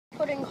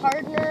putting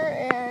hardener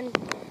and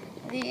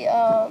the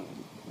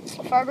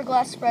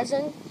fiberglass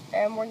resin,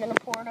 and we're going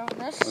to pour it over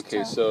this.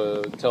 Okay,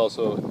 so tell us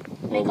what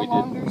make we a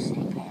longer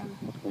seat pan.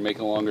 We're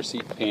making a longer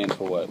seat pan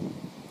for what?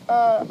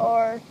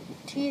 Our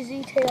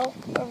TZ tail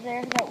over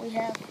there that we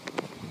have,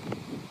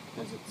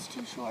 because it's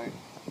too short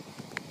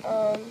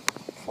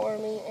for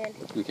me. And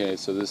okay,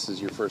 so this is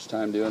your first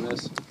time doing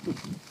this?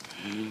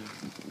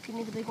 If you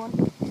need the big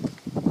one.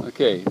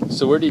 Okay,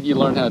 so where did you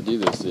learn how to do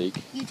this,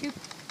 Zeke? YouTube.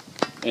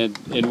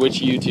 And which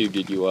YouTube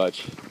did you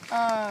watch?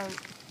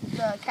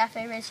 The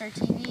Cafe Racer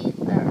TV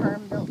that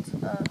Herm built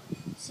a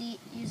seat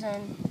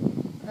using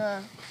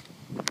the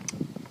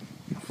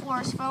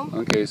florist foam.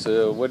 Okay,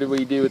 so what did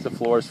we do with the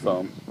florist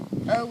foam?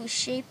 We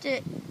shaped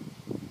it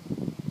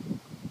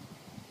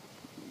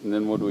And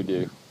then what do we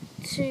do?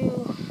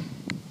 to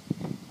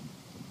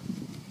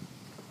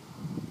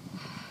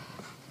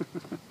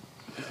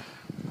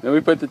Then we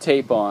put the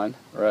tape on,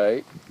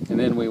 right? And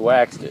then we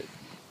waxed it.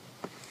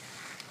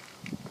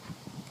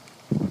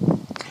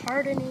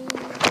 hardening.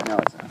 No,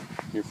 it's not.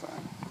 You're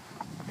fine.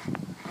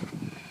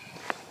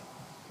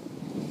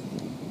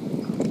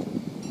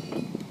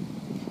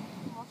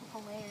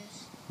 Multiple layers.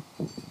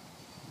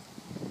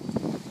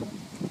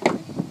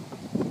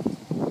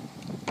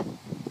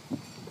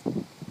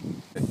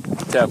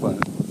 Tap on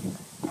it.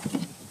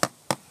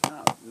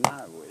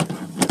 Not with it.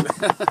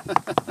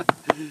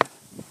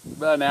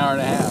 About an hour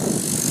and a half.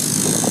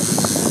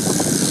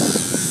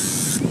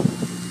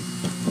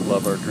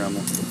 Love our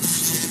Dremel.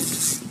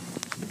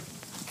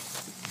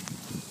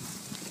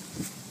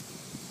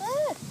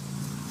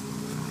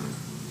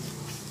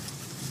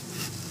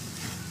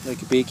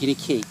 Like baking a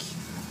cake.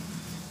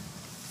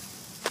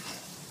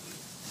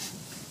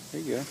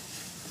 There you go.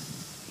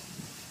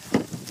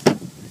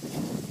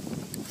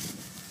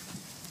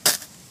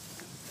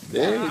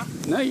 There.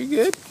 No, you're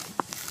good.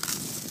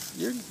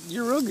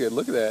 You're real good.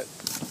 Look at that.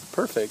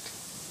 Perfect.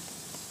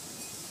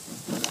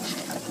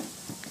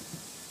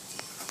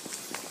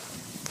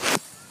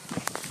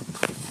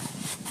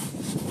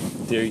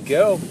 There you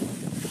go.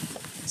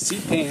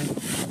 Seat pan.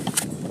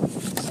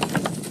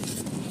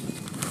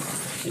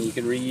 And you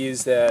can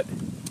reuse that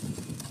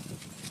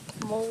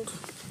Mold.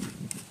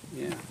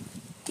 Yeah.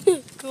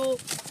 Cool.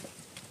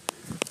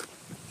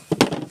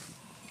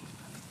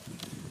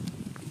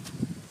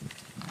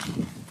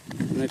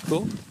 Isn't that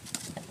cool?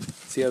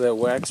 See how that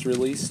wax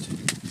released?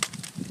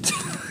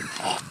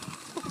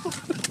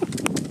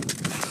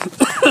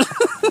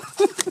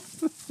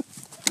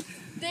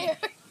 There.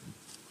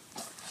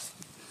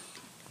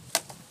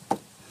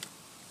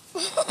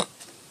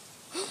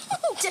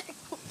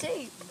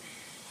 Tape.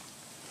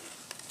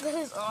 That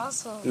is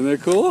awesome. Isn't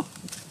that cool?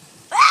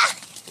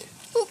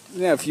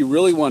 Now, if you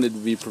really wanted to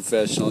be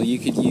professional, you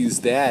could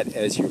use that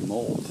as your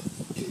mold.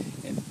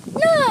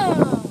 No!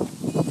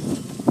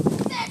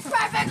 That's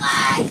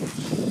perfectly!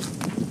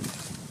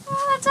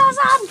 Oh, that's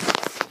awesome!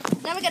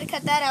 Now we gotta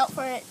cut that out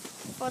for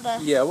the...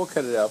 Yeah, we'll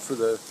cut it out for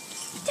the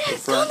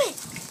front. Dadgummit!